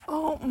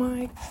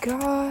my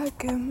god,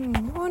 good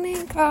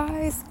morning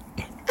guys,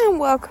 and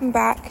welcome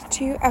back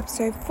to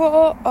episode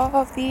 4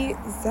 of the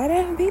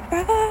ZMB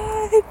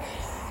Vibe.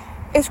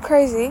 It's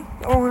crazy,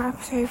 we're on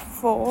episode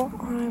 4.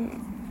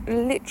 I'm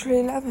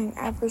literally loving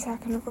every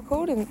second of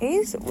recording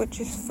these, which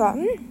is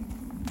fun.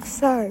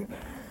 So,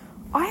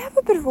 I have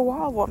a bit of a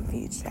wild one for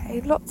you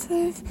today. Lots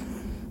of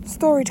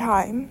story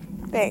time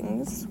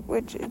things,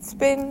 which it's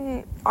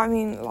been,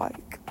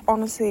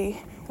 honestly,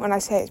 when I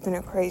say it's been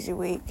a crazy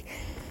week,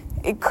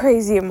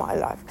 crazy in my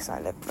life because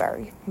I live a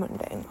very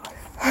mundane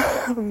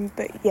life.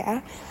 But yeah,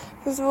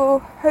 first of all,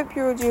 hope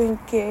you're all doing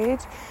good.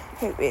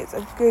 Hope it's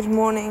a good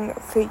morning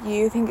for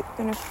you. I think it's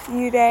been a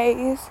few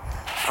days.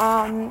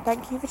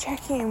 Thank you for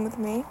checking in with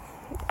me.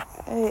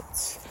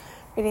 It's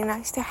really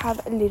nice to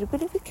have a little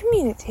bit of a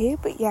community.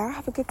 But yeah,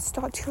 have a good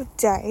start to your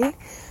day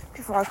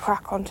before I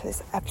crack onto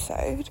this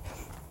episode.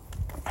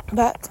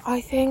 But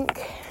I think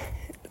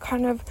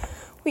kind of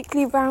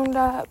weekly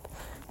roundup.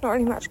 Not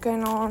really much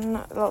going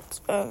on, lots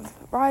of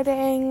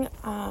riding,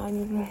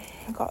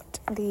 got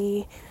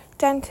the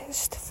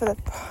dentist for the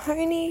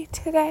pony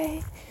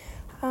today,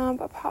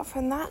 but apart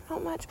from that,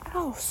 not much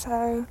else.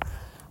 So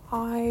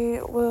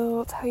I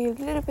will tell you a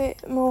little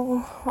bit more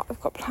what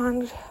I've got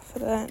planned for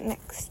the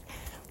next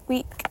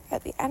week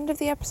at the end of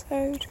the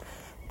episode,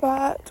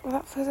 but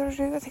without further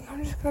ado, I think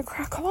I'm just going to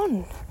crack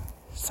on.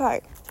 So,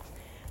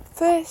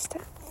 first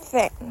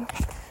thing,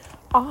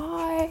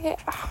 I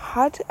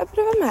had a bit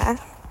of a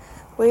mess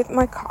with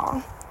my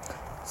car.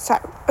 So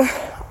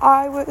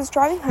I was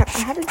driving home. I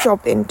had a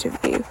job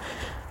interview.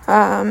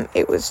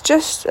 It was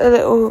just a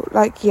little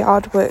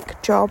yard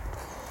work job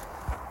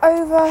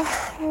over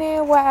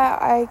near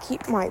where I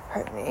keep my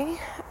pony,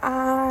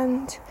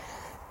 and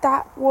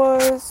that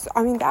was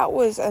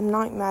a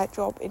nightmare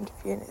job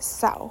interview in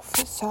itself.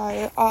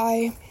 So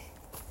I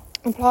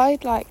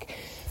applied.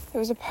 There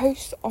was a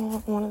post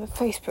on one of the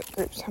Facebook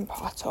groups I'm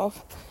part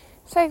of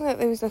saying that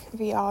they was looking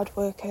for yard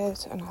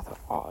workers, and I thought,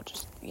 I'll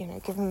just,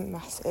 give them a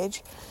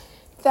message.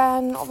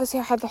 Then,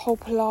 obviously, I had the whole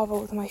palaver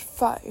with my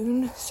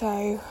phone,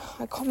 so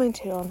I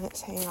commented on it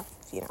saying,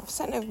 I've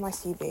sent over my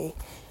CV,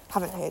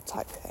 haven't heard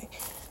type thing.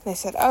 And they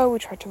said, we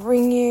tried to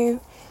ring you.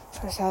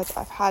 So I said,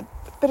 I've had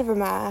a bit of a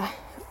mare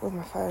with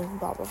my phone,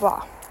 blah, blah,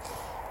 blah.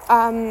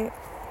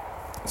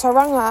 So I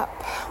rang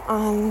up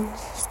and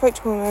spoke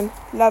to a woman,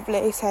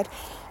 lovely, said,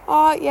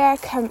 yeah,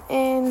 come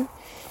in.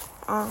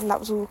 And that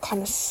was all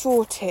kind of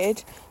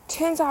sorted.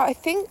 Turns out, I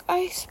think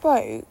I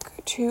spoke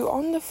to,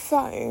 on the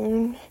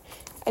phone,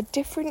 a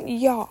different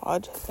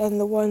yard than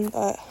the one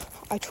that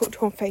I talked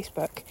to on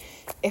Facebook,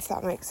 if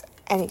that makes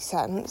any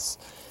sense.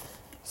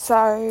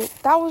 So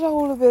that was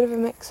all a bit of a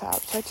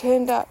mix-up. So I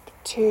turned up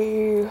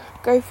to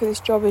go for this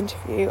job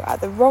interview at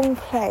the wrong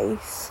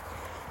place,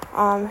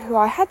 who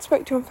I had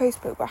spoke to on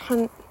Facebook but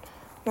hadn't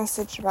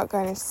messaged about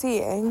going and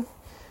seeing.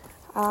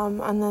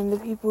 And then the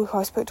people who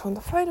I spoke to on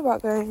the phone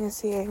about going and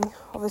seeing,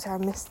 obviously I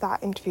missed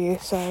that interview.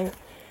 So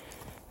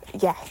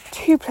yeah,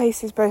 2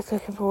 places both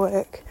looking for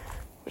work,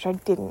 which I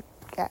didn't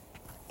get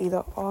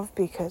either of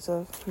because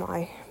of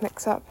my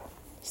mix-up.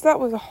 So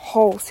that was a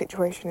whole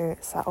situation in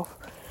itself.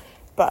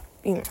 But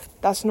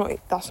that's not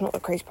the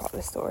crazy part of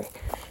the story,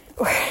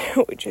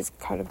 which is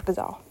kind of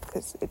bizarre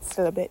because it's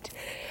still a bit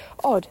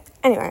odd.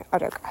 Anyway, I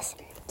digress.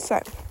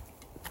 So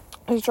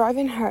I was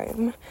driving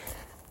home.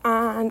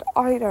 And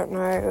I don't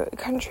know,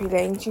 country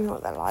lanes, you know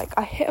what they're like.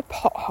 I hit a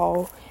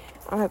pothole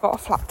and I got a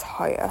flat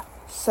tyre.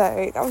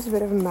 So that was a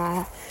bit of a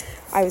mare.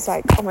 I was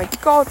like, oh my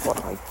god, what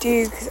do I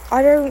do? Because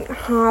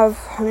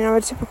I'm a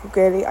typical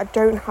girly. I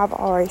don't have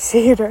RAC,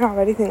 I don't have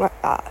anything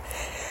like that.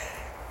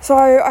 So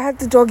I had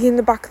the doggy in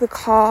the back of the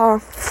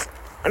car.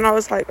 And I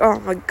was like, oh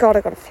my god,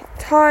 I got a flat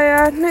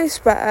tyre, no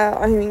spare.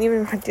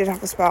 Even if I did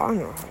have a spare, I don't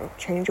know how to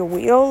change a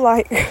wheel.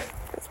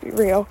 Let's be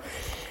real.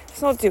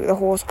 It's not to do with the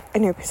horse. I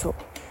know pistol.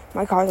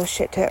 My car's a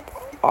shit tip.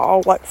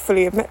 I'll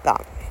fully admit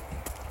that.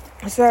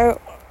 So,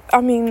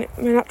 my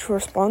natural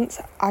response,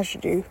 as you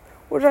do,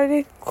 what did I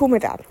do? Call my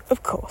dad,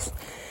 of course.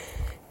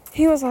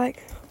 He was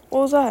like,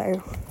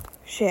 also,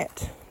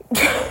 shit.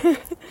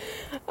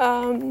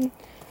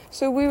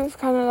 So we was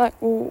kind of like,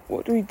 well,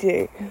 what do we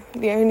do?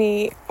 The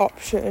only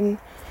option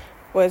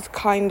was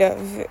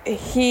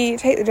he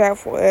take the day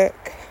off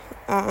work,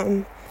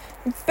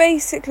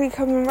 basically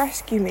come and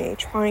rescue me,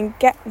 try and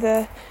get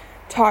the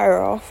tyre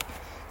off,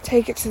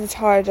 take it to the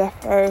tyre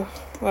depot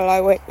while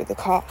I wait with the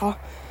car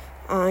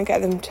and get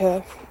them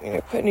to,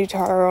 put a new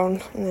tyre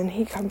on, and then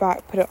he come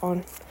back, put it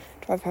on,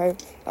 drive home,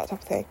 that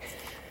type of thing.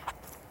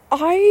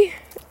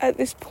 At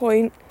this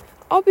point,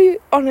 I'll be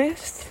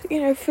honest,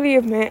 fully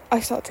admit, I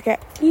start to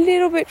get a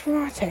little bit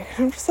dramatic.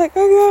 I'm just like,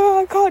 oh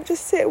God, I can't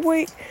just sit and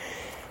wait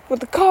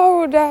with the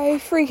car all day,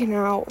 freaking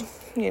out,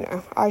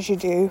 as you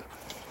do.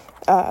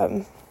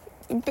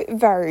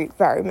 Very,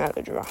 very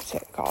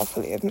melodramatic, I'll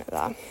fully admit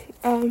that.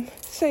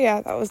 So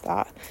yeah, that was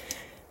that.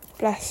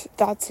 Bless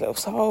Dad's little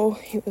soul.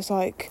 He was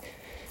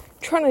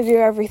trying to do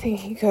everything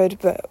he could,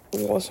 but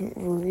wasn't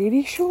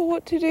really sure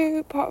what to do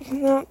apart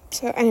from that.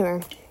 So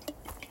anyway,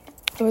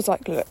 I was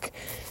like, look,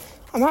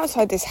 I'm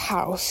outside this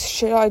house.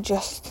 Should I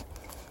just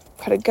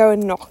kind of go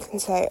and knock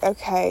and say,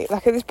 okay,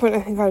 like at this point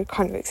I think I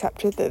kind of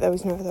accepted that there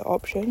was no other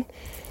option.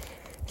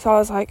 So I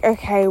was like,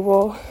 okay,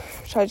 well,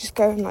 should I just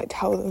go and like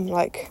tell them,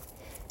 like,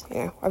 you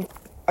know,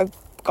 I've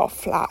got a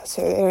flat,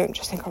 so they don't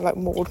just think I've like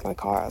mauled my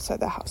car outside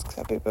their house, because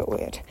that'd be a bit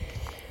weird.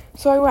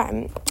 So I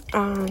went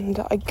and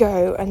I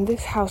go, and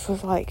this house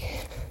was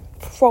like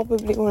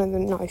probably one of the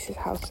nicest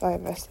houses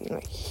I've ever seen,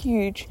 like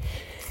huge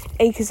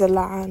acres of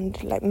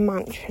land, like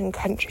mansion,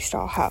 country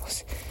style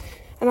house.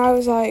 And I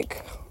was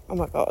like, oh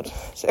my god.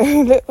 So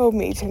little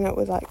me turning up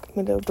with like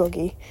my little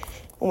doggy,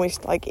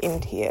 almost like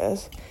in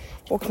tears,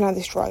 walking down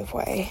this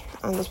driveway,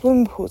 and this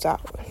woman pulls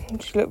out,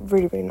 and she looked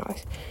really, really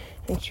nice.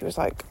 And she was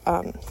like,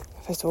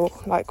 first of all,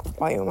 like,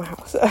 why are you in my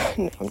house?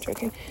 No, I'm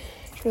joking.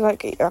 She was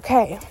like,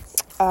 okay.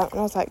 And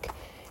I was like,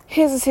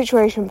 here's the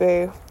situation,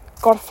 boo.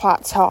 Got a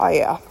flat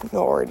tire,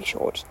 not really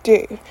sure what to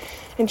do.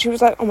 And she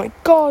was like, oh my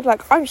god,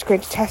 like, I'm just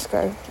going to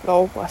Tesco.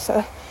 Lol, bless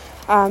her.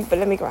 But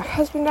let me get my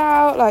husband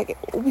out, like, it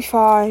will be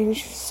fine.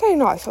 She was so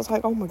nice. I was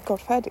like, oh my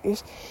god, fair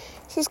dues.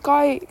 So this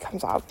guy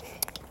comes out,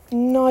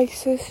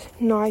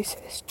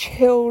 nicest,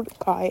 chilled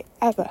guy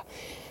ever.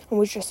 And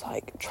was just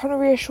like trying to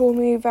reassure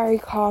me, very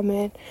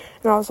calming.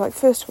 And I was like,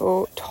 first of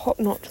all,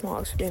 top-notch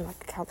marks for being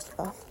like a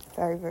counsellor.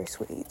 Very, very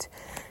sweet.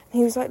 And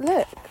he was like,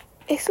 look,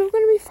 it's all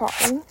going to be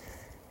fine.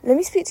 Let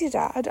me speak to your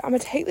dad. I'm going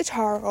to take the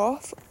tire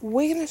off.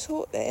 We're going to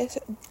sort this.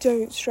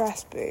 Don't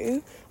stress,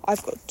 boo.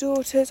 I've got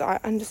daughters. I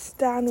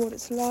understand what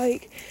it's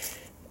like.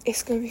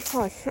 It's going to be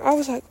fine. And I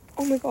was like,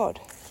 oh my god,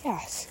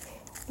 yes.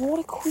 What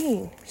a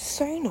queen.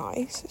 So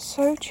nice.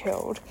 So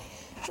chilled.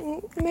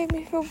 And it made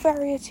me feel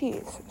very at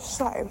ease.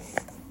 So I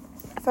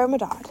phoned my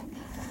dad.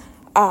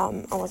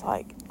 I was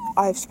like,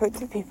 I've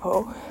spoken to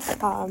people.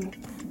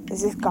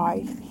 There's this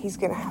guy. He's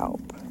going to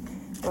help.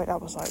 My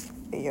dad was like,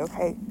 are you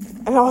okay?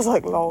 And I was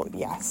like, lol,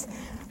 yes.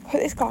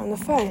 Put this guy on the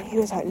phone. He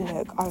was like,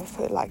 look,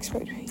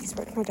 he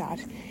spoke to my dad.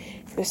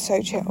 He was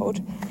so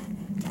chilled.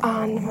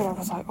 And my dad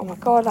was like, oh my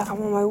god, like,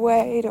 I'm on my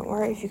way. Don't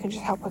worry, if you can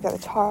just help her get the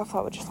tire off,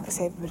 that would just like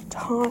save a bit of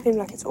time.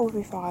 Like, it's all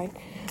gonna be fine.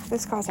 And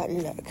this guy's like,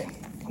 look,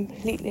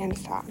 completely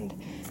understand.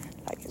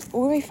 Like, it's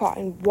all gonna be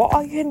fine. What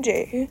I can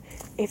do,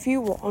 if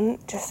you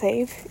want, to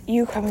save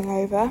you coming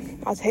over,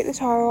 I'll take the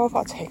tire off,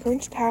 I'll take her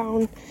into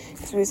town.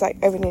 Because it was like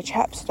over near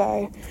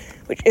Chepstow,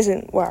 which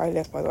isn't where I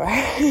live, by the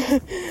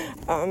way.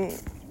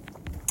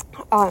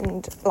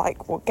 And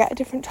like, we'll get a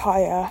different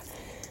tire,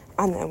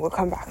 and then we'll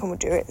come back and we'll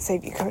do it,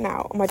 save you coming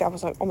out. And my dad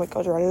was like, oh my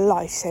god, you're a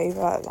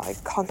lifesaver,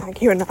 like, can't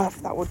thank you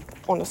enough. That would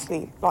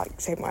honestly,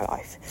 like, save my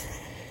life.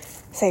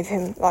 Save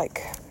him,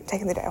 like,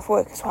 taking the day off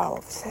work as well,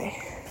 obviously.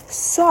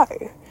 So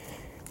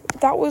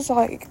that was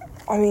like,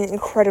 I mean,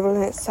 incredible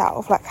in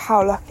itself. Like,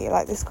 how lucky,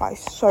 like, this guy's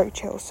so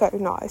chill, so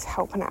nice,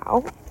 helping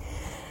out.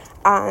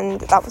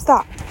 And that was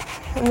that.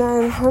 And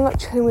then I'm like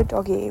chilling with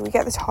doggy, we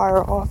get the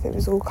tire off, it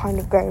was all kind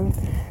of going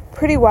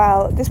pretty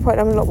well. At this point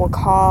I'm a lot more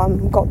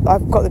calm.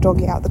 I've got the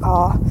doggy out of the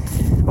car,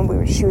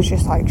 and she was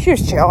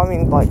chill. I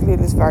mean, like,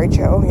 Lula's very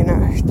chill, you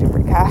know, she didn't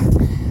really care.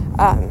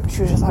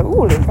 She was just like,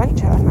 ooh,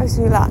 adventure, nice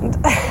new land.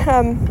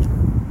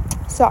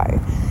 So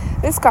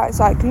this guy's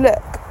like,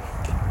 look,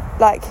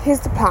 like, here's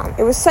the plan.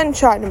 It was sun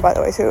shining, by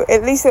the way, so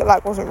at least it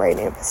like wasn't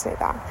raining and pissing it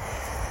down.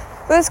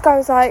 But this guy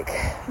was like,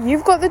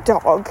 you've got the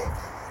dog,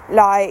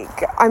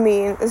 like, I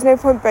mean, there's no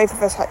point both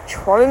of us like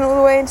trolling all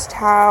the way into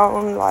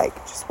town, like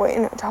just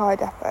waiting at a tire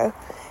depot.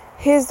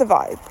 Here's the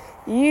vibe.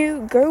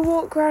 You go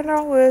walk around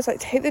our woods, like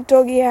take the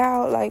doggy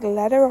out, like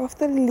let her off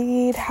the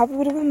lead, have a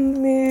bit of a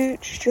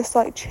mooch, just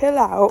like chill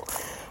out.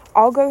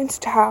 I'll go into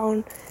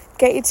town,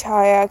 get your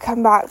tire,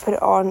 come back, put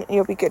it on, and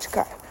you'll be good to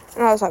go.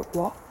 And I was like,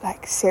 what?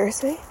 Like,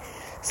 seriously?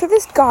 So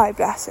this guy,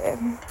 bless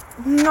him,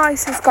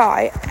 nicest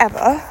guy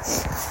ever,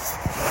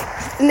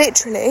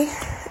 literally,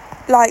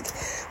 like,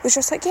 was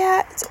just like,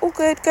 yeah, it's all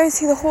good, go and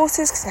see the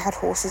horses, because they had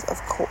horses,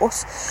 of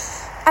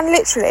course, and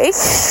literally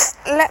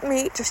let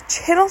me just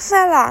chill off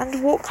their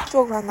land, walk the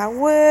dog around their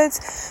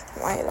woods,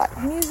 my like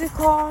music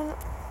on.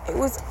 It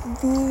was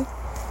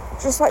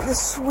the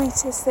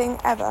sweetest thing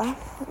ever.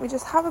 We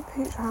just have a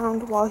pooch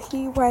around while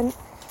he went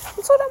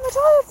and sorted out my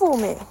tire for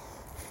me.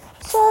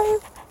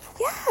 So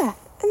yeah,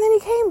 and then he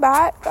came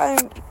back,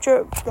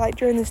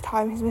 during this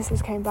time his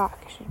missus came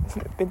back,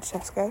 she'd been to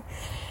Tesco.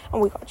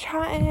 And we got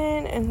chatting,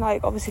 and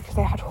like, obviously because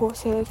they had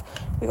horses,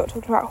 we got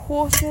talking about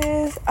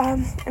horses,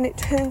 and it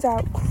turns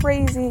out,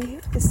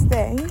 crazy this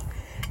thing,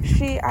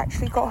 she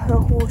actually got her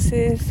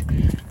horses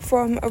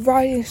from a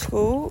riding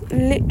school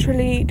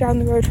literally down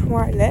the road from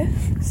where I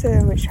live. So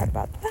then we chatted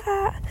about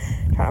that,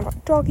 chatting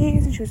about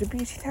doggies, and she was a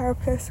beauty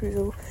therapist, so we was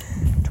all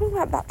talking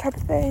about that type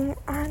of thing,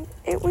 and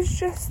it was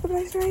just the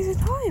most amazing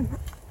time.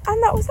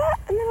 And that was that,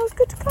 and then I was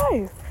good to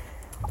go.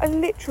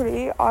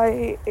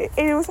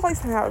 It was like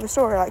something out of a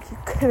story, like you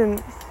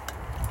couldn't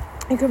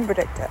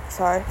predict it.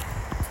 So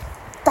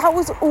that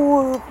was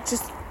all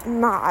just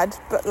mad,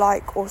 but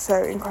like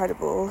also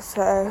incredible.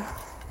 So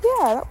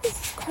yeah, that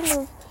was kind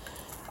of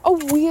a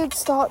weird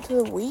start to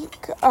the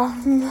week,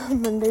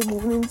 Monday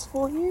mornings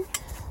for you.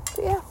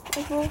 But yeah,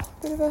 it was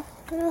a bit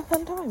of a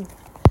fun time.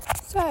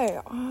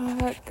 So,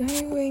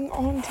 going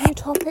on to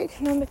topic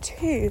number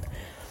 2.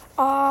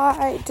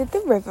 I did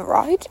the river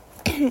ride,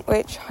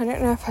 which I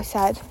don't know if I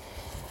said,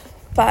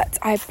 but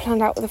I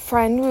planned out with a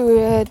friend. We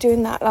were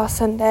doing that last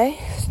Sunday.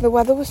 So the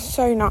weather was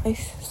so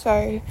nice.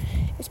 So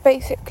it's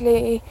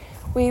basically,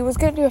 we was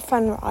going to do a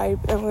fun ride,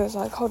 and we was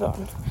like, hold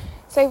on,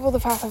 save all the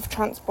faff of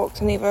transport,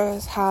 and neither of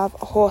us have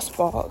a horse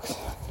box.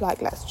 Like,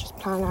 let's just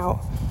plan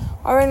out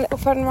our own little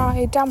fun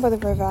ride down by the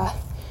river.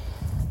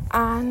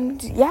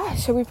 And yeah,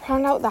 so we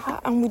planned out that,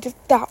 and we did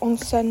that on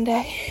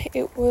Sunday.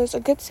 It was a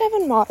good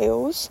 7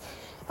 miles.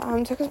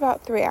 Took us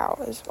about 3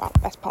 hours. Well,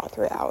 best part of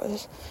 3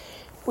 hours.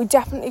 We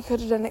definitely could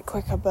have done it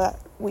quicker, but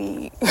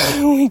we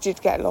we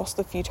did get lost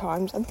a few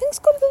times, and things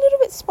got a little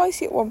bit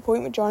spicy at one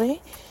point with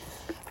Johnny.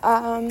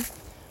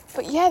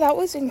 But yeah, that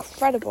was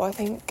incredible. I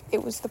think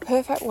it was the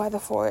perfect weather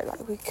for it.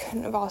 Like, we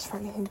couldn't have asked for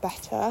anything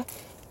better.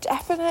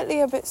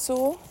 Definitely a bit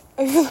sore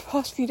over the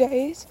past few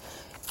days,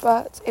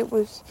 but it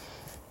was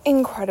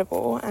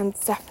incredible, and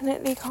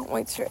definitely can't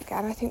wait to do it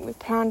again. I think we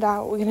planned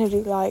out we're going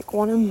to do like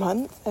one a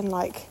month, and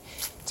like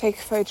take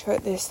a photo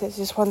at this. There's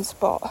this one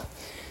spot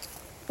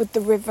with the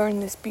river and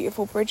this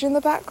beautiful bridge in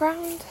the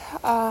background,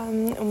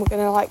 and we're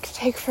going to like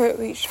take a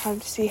photo each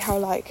time to see how,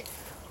 like,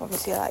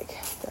 obviously like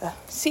the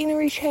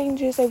scenery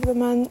changes over the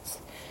months,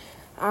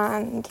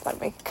 and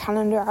like make a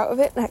calendar out of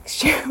it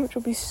next year, which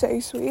will be so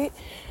sweet.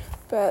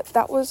 But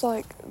that was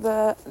like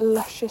the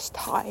luscious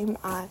time,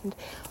 and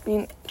I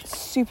mean,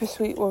 super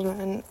sweet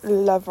woman,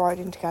 love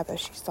riding together.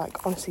 She's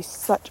like honestly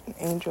such an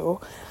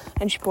angel,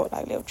 and she brought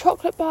like little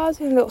chocolate bars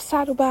in a little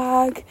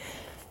saddlebag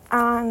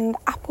and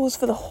apples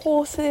for the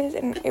horses,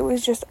 and it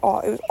was just, it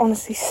was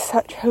honestly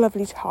such a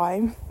lovely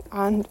time.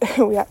 And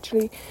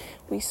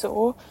we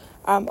saw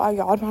our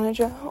yard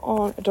manager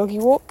on a doggy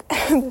walk,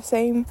 the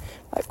same,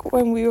 like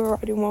when we were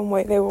riding one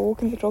way, they were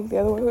walking the dog the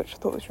other way, which I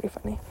thought was really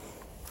funny.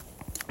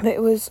 But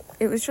it was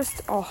just,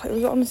 it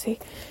was honestly,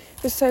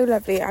 it was so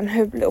lovely. And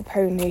her little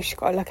pony, she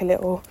got like a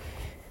little,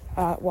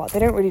 they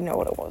don't really know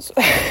what it was,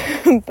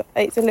 but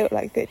it's a little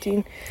like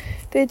 13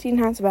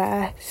 hands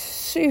bear,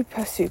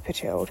 super, super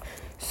chilled,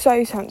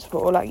 so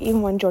sensible. Like,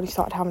 even when Johnny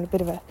started having a bit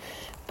of a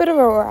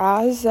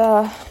razz,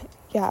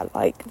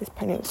 like, this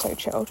pony was so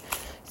chilled.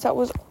 So that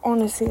was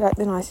honestly like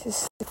the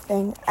nicest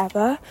thing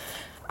ever.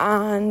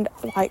 And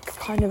like,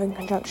 kind of in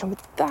conjunction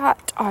with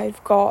that,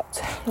 I've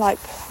got like,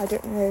 I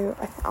don't know,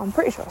 I'm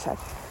pretty sure I said,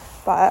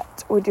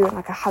 but we're doing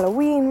like a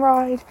Halloween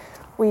ride.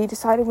 We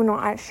decided we're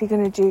not actually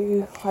going to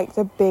do like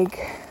the big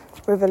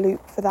river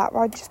loop for that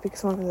ride, just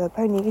because one of the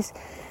ponies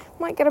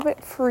might get a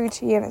bit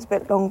fruity and it's a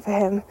bit long for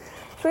him.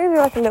 So we're going to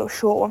do like a little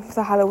short one for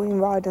the Halloween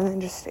ride, and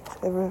then just stick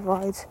to the river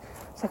rides.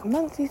 It's like a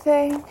monthly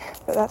thing,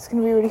 but that's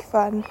going to be really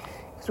fun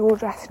because we're all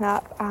dressing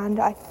up.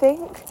 And I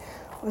think,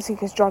 obviously,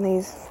 because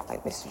Johnny's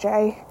like Mr.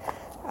 J,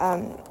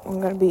 I'm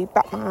going to be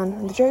Batman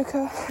and the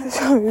Joker.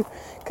 So,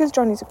 because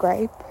Johnny's a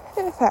grey,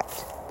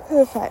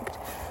 perfect,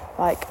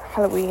 like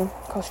Halloween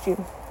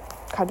costume,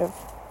 kind of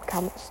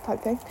canvas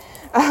type thing.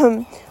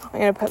 I'm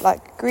going to put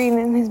like green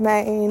in his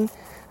mane,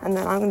 and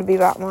then I'm going to be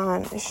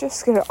Batman. It's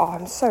just going to,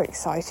 I'm so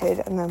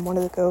excited. And then one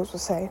of the girls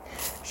was saying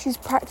she's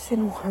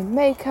practicing all her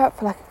makeup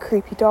for like a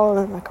creepy doll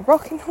and like a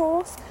rocking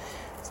horse.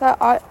 So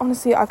I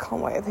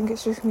can't wait. I think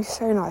it's just going to be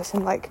so nice,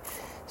 and like,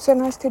 so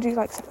nice to do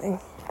like something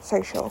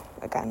social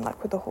again,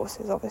 like with the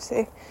horses,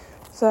 obviously.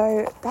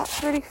 So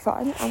that's really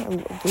fun, and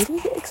I'm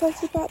really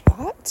excited about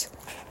that.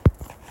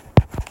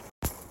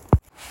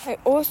 I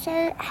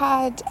also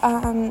had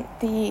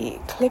the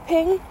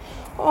clipping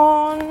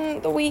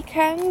on the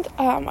weekend.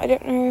 I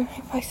don't know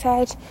if I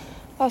said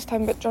last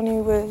time, but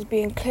Johnny was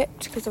being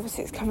clipped because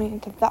obviously it's coming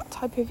into that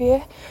type of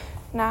year.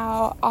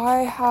 Now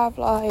I have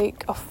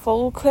like a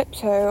full clip,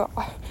 so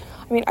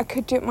I mean, I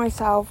could do it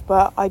myself,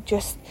 but I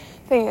just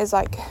think it's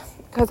like,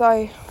 because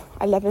I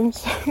love him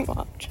so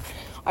much,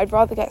 I'd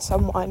rather get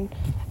someone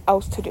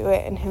else to do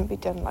it and him be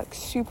done like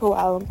super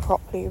well and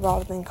properly,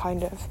 rather than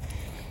kind of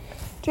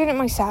doing it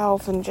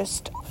myself. And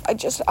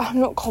I'm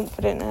not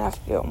confident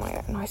enough to do it on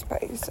my own, I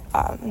suppose.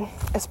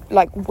 It's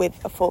like with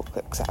a full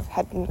clip, because I have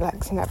head and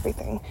legs and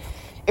everything.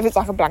 If it's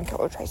like a blanket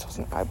or a trace or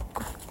something, I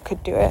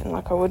could do it, and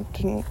like I wouldn't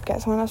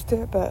get someone else to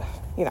do it, but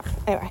you know,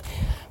 anyway.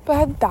 But I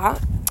had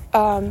that.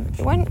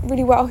 It went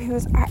really well. He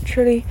was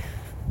actually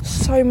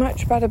so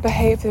much better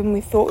behaved than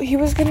we thought he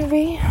was going to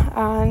be,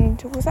 and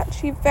it was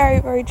actually very,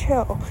 very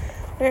chill.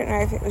 I don't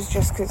know if it was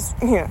just because,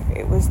 you know,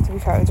 it was, to be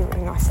fair, it was a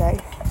really nice day,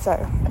 so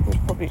he was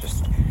probably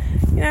just,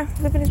 you know,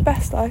 living his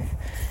best life.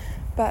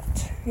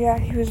 But yeah,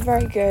 he was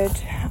very good.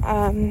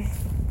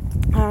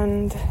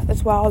 And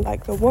as well,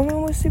 like, the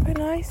woman was super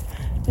nice.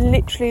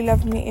 Literally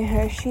loved meeting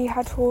her. She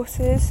had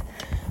horses,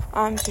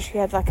 so she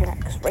had like an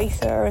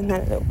ex-racer and then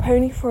a little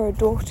pony for her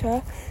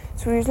daughter.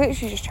 So we was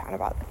literally just chatting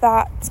about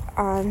that,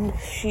 and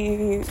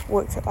she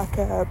works at like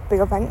a big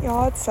event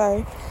yard,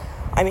 so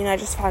I mean, I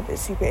just found it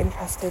super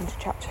interesting to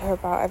chat to her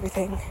about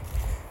everything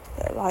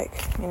that, like,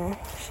 you know,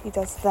 she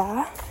does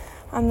there.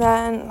 And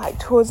then, like,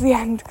 towards the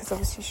end, because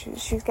obviously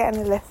she was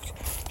getting a lift,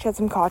 she had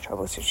some car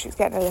trouble, so she was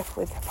getting a lift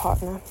with her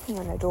partner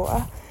and her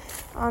daughter.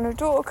 and her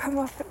daughter came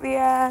up at the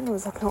end,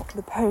 was looking up to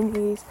the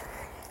ponies.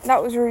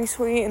 That was really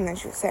sweet, and then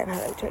she was saying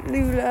hello to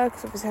Lula,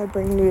 because obviously I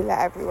bring Lula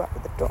everywhere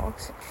with the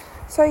dogs.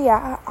 So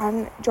yeah,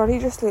 and Johnny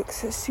just looks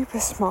super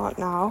smart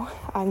now,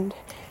 and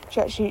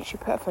she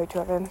put a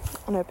photo of him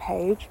on her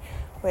page,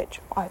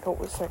 which I thought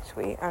was so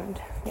sweet, and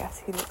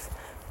yes, he looks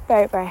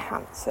very, very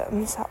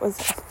handsome. So that was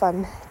a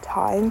fun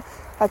time.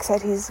 Like I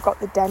said, he's got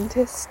the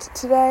dentist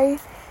today.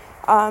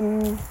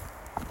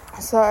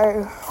 So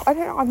I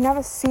don't know, I've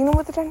never seen him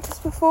with the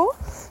dentist before,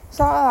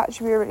 so that'll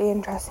actually be a really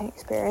interesting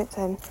experience,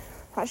 and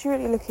I'm actually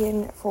really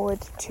looking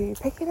forward to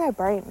picking their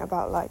brain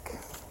about like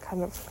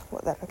kind of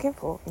what they're looking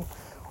for and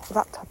all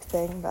that type of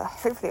thing, but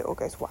hopefully it all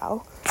goes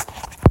well.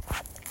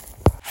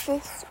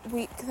 This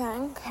week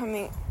then,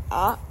 coming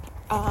up,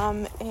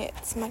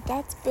 it's my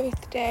dad's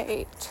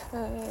birthday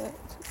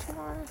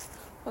tomorrow.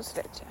 What's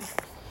the date today?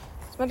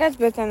 It's my dad's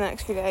birthday in the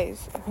next few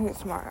days. I think it's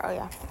tomorrow. Oh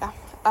yeah.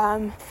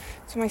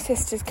 So my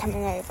sister's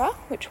coming over,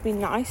 which will be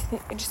nice. I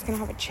think we're just gonna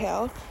have a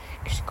chill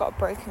because she's got a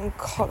broken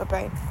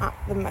collarbone at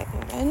the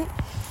moment.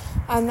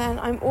 And then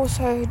I'm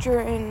also,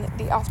 during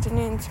the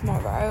afternoon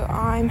tomorrow,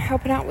 I'm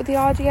helping out with the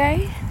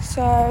RDA.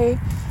 So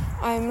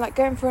I'm like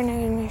going for an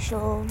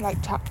initial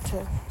like chat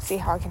to see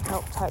how I can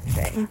help type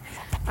thing.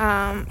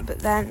 But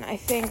then I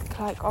think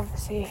like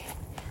obviously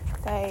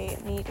they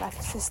need like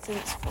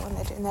assistance for when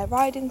they're doing their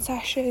riding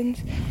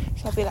sessions.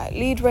 So I'll be like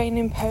lead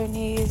reining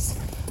ponies,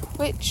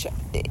 which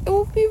it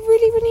will be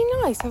really,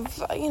 really nice.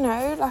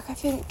 I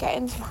think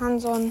getting some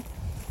hands-on,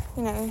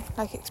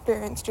 like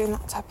experience doing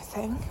that type of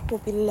thing will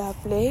be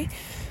lovely.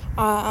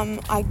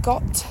 I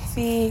got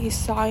the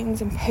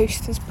signs and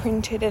posters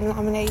printed and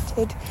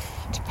laminated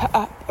to put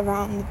up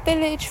around the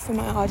village for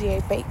my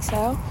RDA bake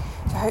sale.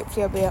 So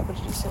hopefully I'll be able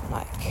to do some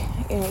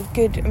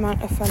good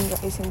amount of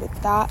fundraising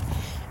with that.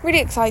 Really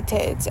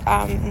excited. It's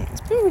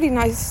been really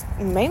nice,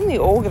 mainly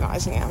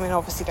organising it. I mean,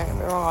 obviously, don't get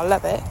me wrong, I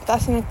love it. But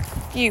that's in a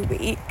few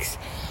weeks.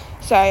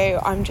 So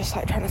I'm just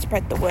like trying to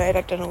spread the word.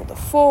 I've done all the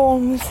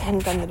forms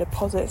and done the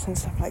deposits and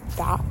stuff like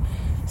that.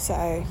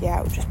 So yeah,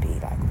 it will just be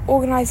like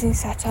organising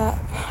setup.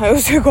 I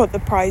also got the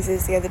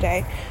prizes the other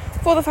day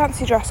for the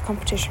fancy dress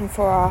competition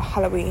for our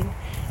Halloween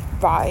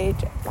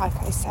ride, like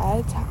I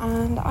said.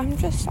 And I'm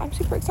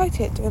super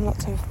excited, doing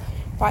lots of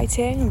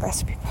writing and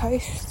recipe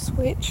posts,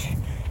 which,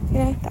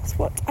 that's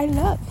what I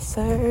love.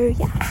 So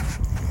yeah.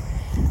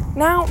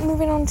 Now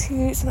moving on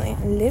to something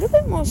a little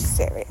bit more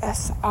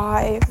serious.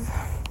 I've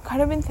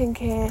kind of been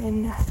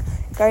thinking,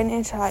 going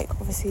into like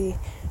obviously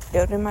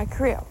building my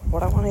career,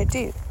 what I want to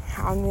do,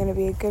 how I'm going to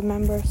be a good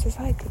member of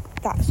society,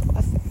 that sort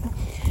of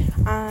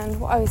thing. And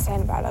what I was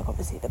saying about like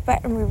obviously the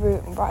veterinary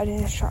route and riding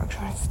instructor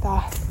and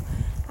stuff,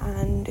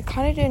 and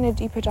kind of doing a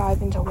deeper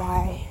dive into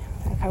why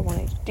I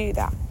wanted to do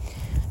that.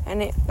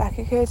 And it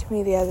occurred to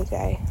me the other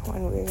day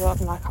when we were on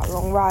like our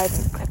long ride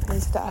and clipping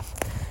and stuff.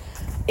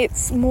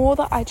 It's more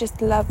that I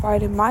just love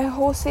riding my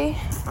horsey,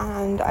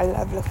 and I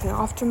love looking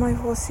after my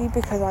horsey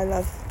because I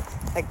love,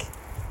 like,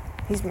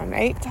 he's my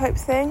mate type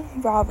thing,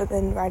 rather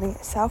than riding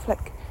itself.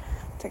 Like,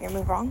 don't get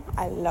me wrong,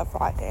 I love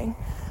riding,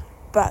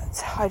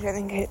 but I don't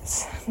think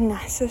it's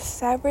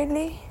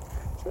necessarily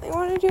something I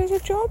want to do as a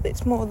job.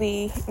 It's more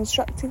the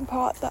instructing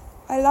part that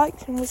I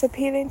liked and was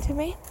appealing to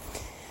me.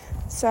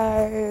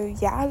 So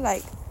yeah,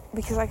 like,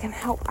 because I can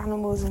help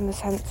animals in the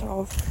sense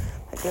of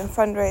like doing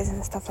fundraising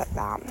and stuff like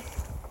that,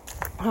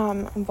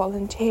 and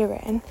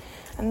volunteering.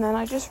 And then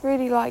I just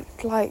really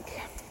liked,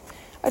 like,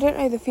 I don't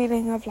know, the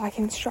feeling of like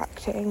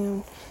instructing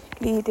and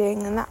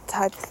leading and that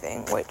type of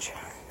thing, which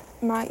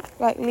might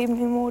like lead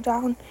me more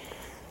down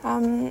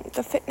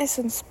the fitness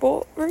and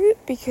sport route,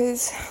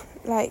 because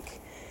like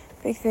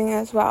big thing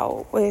as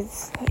well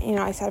with,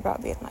 I said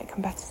about being like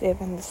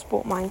competitive and the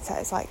sport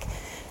mindset is like,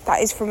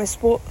 that is from a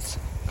sports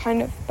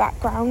kind of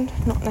background,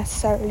 not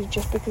necessarily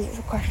just because it's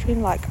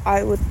equestrian. Like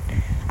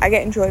I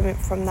get enjoyment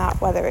from that,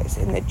 whether it's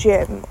in the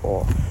gym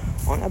or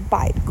on a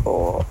bike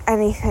or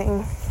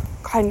anything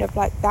kind of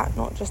like that,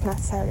 not just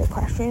necessarily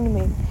equestrian. I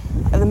mean,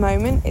 at the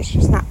moment it's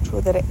just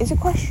natural that it is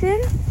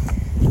equestrian.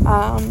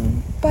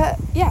 But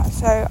yeah,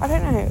 so I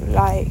don't know,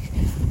 like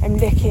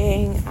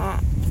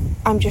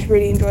I'm just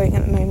really enjoying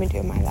at the moment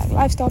doing my like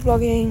lifestyle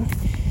blogging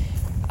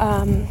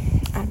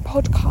and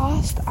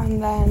podcast,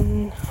 and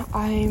then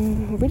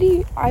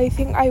I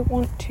think I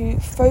want to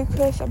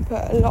focus and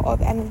put a lot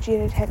of energy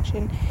and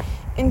attention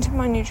into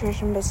my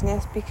nutrition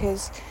business,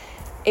 because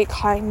it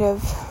kind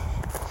of,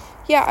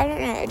 I don't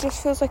know, it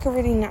just feels like a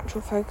really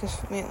natural focus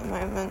for me at the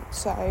moment.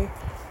 So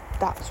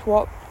that's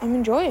what I'm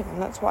enjoying,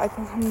 and that's what I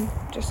think I'm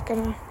just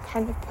gonna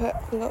kind of put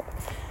a lot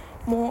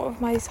more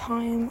of my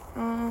time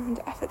and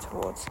effort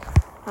towards,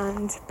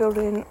 and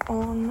building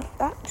on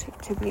that,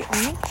 to be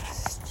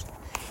honest.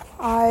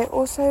 I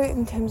also,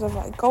 in terms of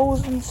like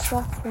goals and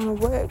stuff, want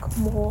to work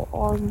more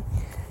on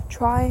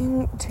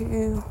trying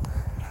to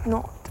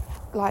not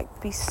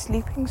like be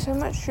sleeping so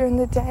much during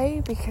the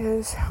day,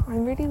 because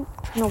I'm really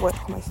trying to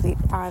work on my sleep.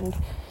 And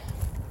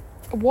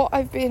what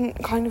I've been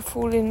kind of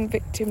falling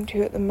victim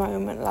to at the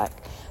moment,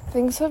 like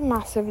things have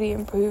massively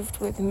improved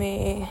with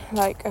me,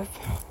 like of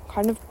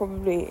kind of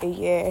probably a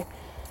year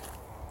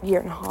year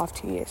and a half,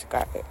 2 years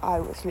ago, I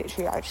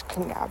just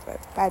couldn't get out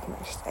of bed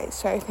most days.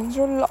 So things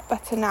are a lot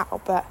better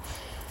now, but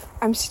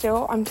I'm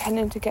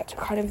tending to get to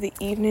kind of the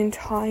evening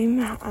time,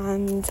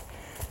 and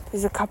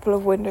there's a couple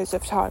of windows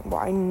of time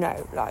where I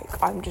know,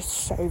 like, I'm just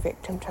so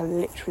victim to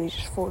literally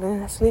just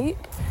falling asleep.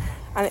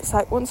 And it's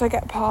like, once I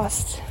get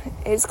past,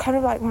 it's kind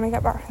of like when I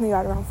get back from the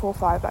yard around 4 or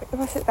 5, like, if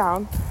I sit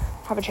down,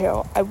 have a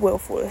chill, I will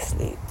fall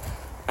asleep.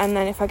 And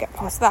then if I get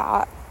past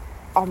that,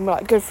 I'm,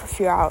 like, good for a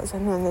few hours.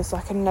 And then there's,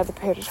 like, another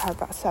period of time,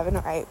 about 7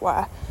 or 8,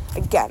 where,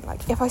 again,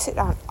 like, if I sit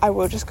down, I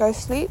will just go to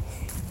sleep.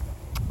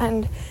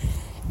 And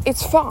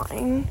it's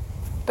fine,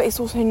 but it's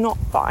also not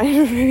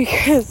fine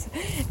because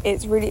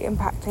it's really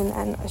impacting,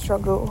 and I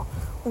struggle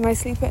with my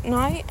sleep at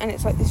night, and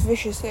it's like this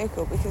vicious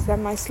circle, because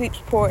then my sleep's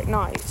poor at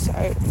night, so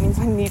it means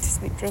I need to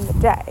sleep during the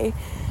day.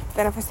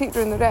 Then if I sleep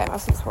during the day, my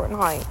sleep's poor at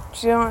night.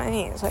 Do you know what I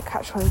mean? It's like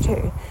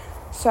catch-22.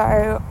 So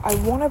I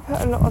want to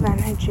put a lot of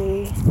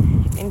energy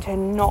into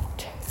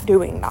not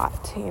doing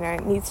that. You know,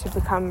 it needs to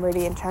become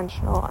really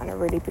intentional and a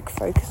really big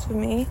focus for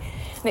me.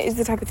 And it is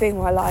the type of thing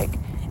where, like,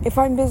 if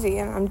I'm busy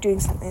and I'm doing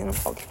something and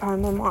I'm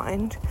occupying my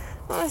mind,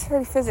 not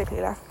necessarily physically,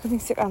 like, I can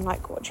sit down,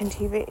 like, watching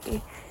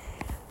TV,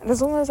 and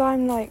as long as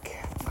I'm, like,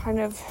 kind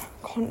of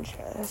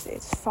conscious,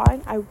 it's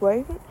fine. I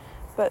won't.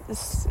 But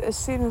as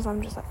soon as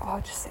I'm just like,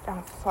 I'll just sit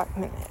down for 5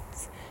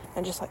 minutes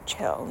and just, like,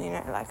 chill, you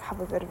know, like,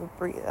 have a bit of a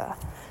breather,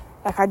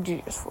 like, I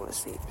do just fall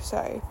asleep.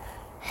 So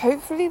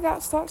hopefully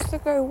that starts to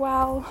go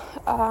well.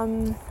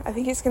 I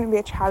think it's going to be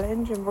a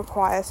challenge and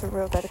require some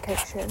real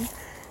dedication.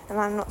 And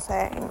I'm not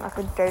saying, like,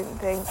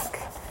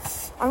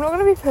 I'm not going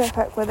to be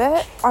perfect with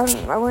it.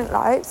 I won't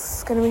lie,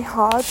 it's going to be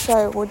hard,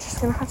 so we're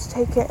just going to have to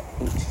take it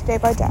each day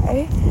by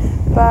day.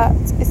 But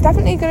it's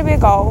definitely going to be a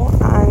goal,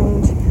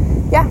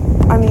 and yeah,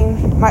 I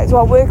mean, might as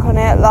well work on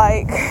it,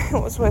 like,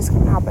 what's worse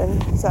can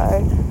happen. So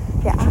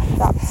yeah,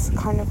 that's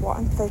kind of what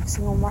I'm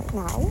focusing on right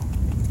now.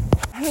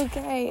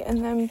 Okay,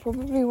 and then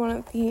probably one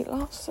of the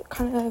last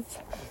kind of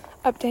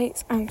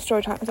updates and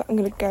story times that I'm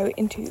going to go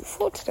into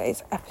for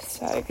today's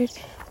episode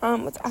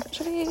was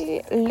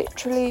actually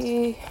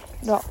literally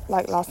not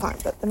like last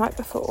night, but the night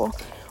before.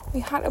 We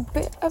had a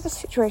bit of a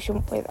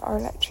situation with our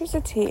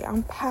electricity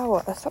and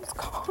power, so that's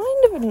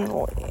kind of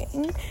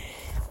annoying.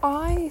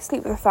 I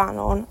sleep with a fan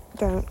on,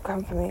 don't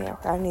come for me,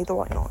 okay, I need the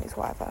white noise,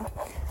 whatever.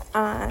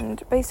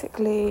 And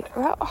basically,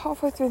 about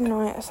halfway through the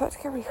night, I started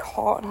to get really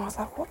hot, and I was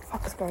like, what the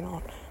fuck is going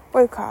on?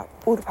 Woke up,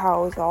 all the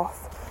power was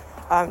off.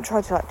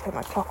 Tried to, like, turn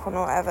my clock on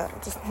or whatever,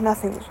 just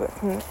nothing was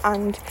working.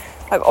 And,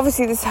 like,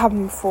 obviously this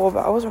happened before,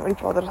 but I wasn't really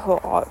bothered. I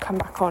thought, it'd come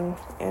back on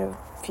in a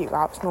few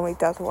hours, normally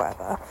does or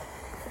whatever.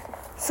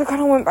 So I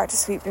kind of went back to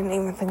sleep, didn't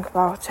even think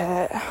about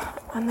it.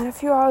 And then a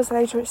few hours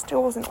later, it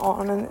still wasn't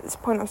on. And at this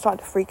point, I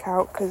started to freak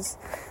out, because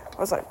I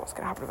was like, what's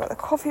going to happen about the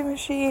coffee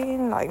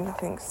machine? Like,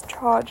 nothing's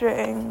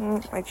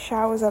charging. My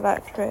shower's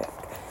electric.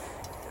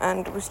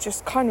 And was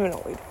just kind of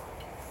annoyed.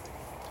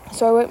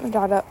 So I woke my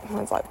dad up and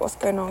I was like, what's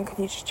going on?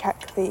 Can you just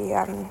check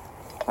the,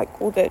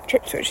 like, all the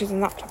trip switches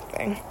and that type of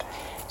thing?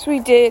 So we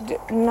did.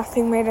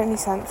 Nothing made any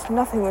sense.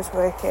 Nothing was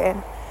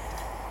working.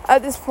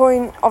 At this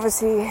point,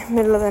 obviously,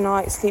 middle of the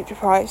night, sleep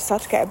deprived,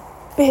 started to get a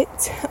bit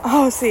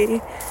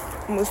arsey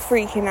and was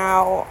freaking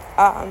out.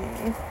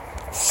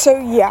 So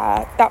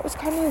yeah, that was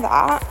kind of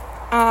that.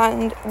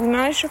 And we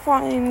managed to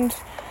find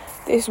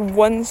this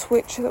one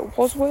switch that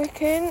was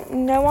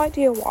working. No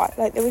idea why.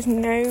 Like, there was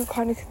no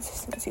kind of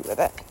consistency with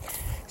it.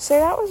 So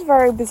that was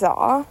very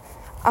bizarre.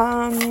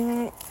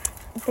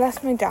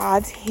 Bless my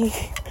dad, he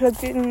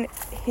plugged in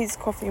his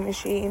coffee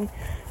machine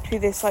to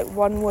this, like,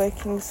 one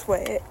working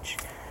switch,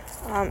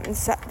 and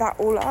set that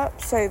all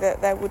up so that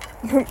there would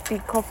be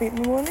coffee in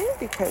the morning,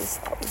 because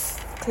that was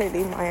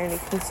clearly my only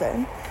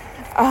concern.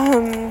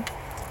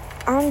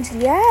 And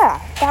yeah,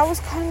 that was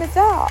kind of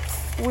that.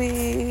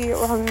 We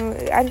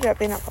ended up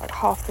being up, like,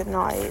 half the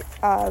night,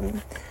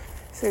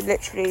 so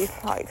literally,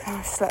 like,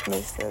 I slept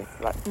most of,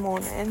 like, the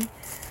morning.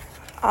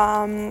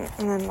 And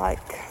then,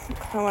 like,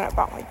 kind of went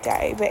about my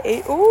day, but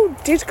it all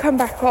did come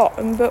back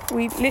on, but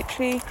we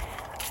literally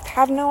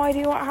had no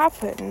idea what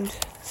happened.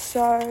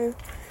 So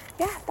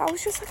yeah, that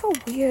was just, like,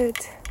 a weird,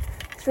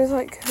 it was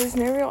like, there's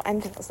no real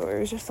end to that story. It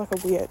was just, like,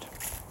 a weird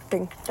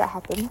thing that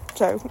happened.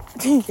 So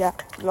yeah,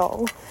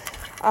 lol.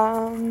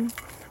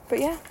 But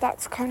yeah,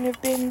 that's kind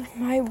of been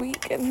my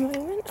week at the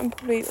moment. I'm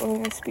probably all I'm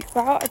going to speak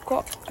about. I've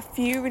got a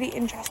few really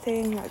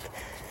interesting, like,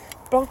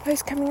 blog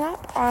posts coming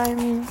up.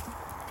 I'm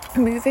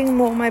moving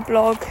more my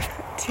blog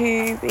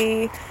to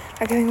be, like,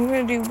 I think I'm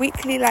going to do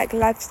weekly, like,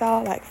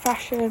 lifestyle, like,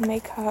 fashion,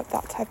 makeup,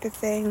 that type of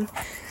thing,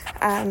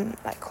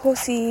 like,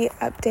 horsey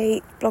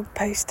update blog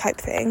post type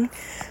thing.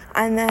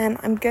 And then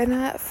I'm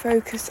gonna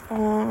focus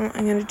on,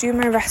 I'm gonna do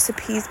my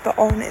recipes, but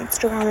on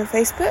Instagram and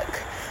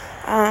Facebook,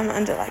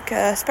 under, like,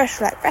 a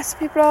special, like,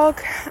 recipe blog.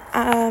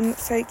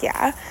 So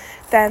yeah,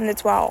 then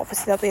as well,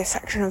 obviously there'll be a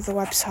section of the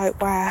website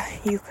where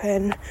you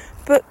can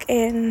book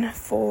in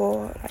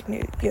for,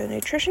 like, your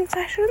nutrition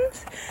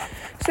sessions.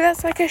 So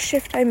that's, like, a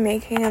shift I'm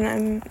making, and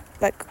I'm,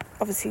 like,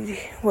 obviously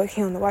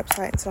working on the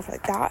website and stuff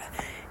like that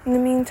in the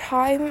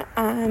meantime.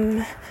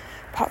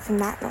 apart from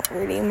that, not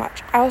really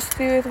much else to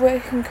do with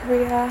work and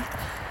career.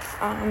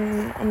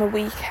 On the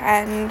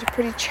weekend,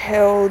 pretty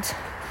chilled,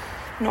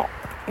 not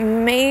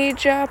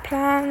major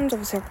plans.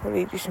 Obviously I'll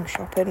probably do some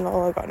shopping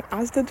while I got an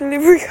Asda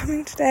delivery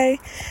coming today,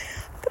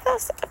 but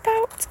that's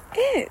about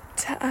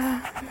it.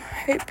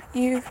 Hope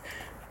you've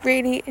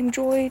really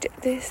enjoyed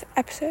this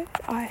episode.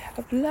 I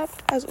have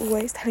loved, as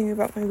always, telling you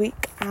about my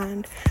week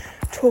and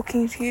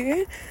talking to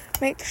you.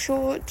 Make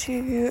sure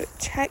to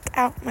check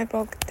out my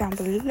blog down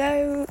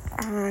below,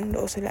 and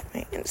also like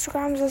my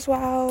Instagrams as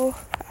well,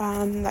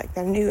 like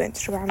the new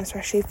Instagram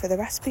especially for the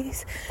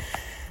recipes.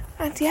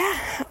 And yeah,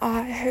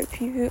 I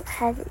hope you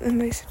have the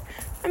most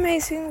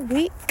amazing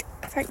week.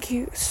 Thank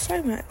you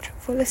so much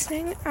for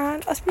listening,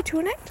 and I'll speak to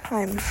you next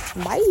time.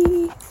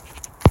 Bye.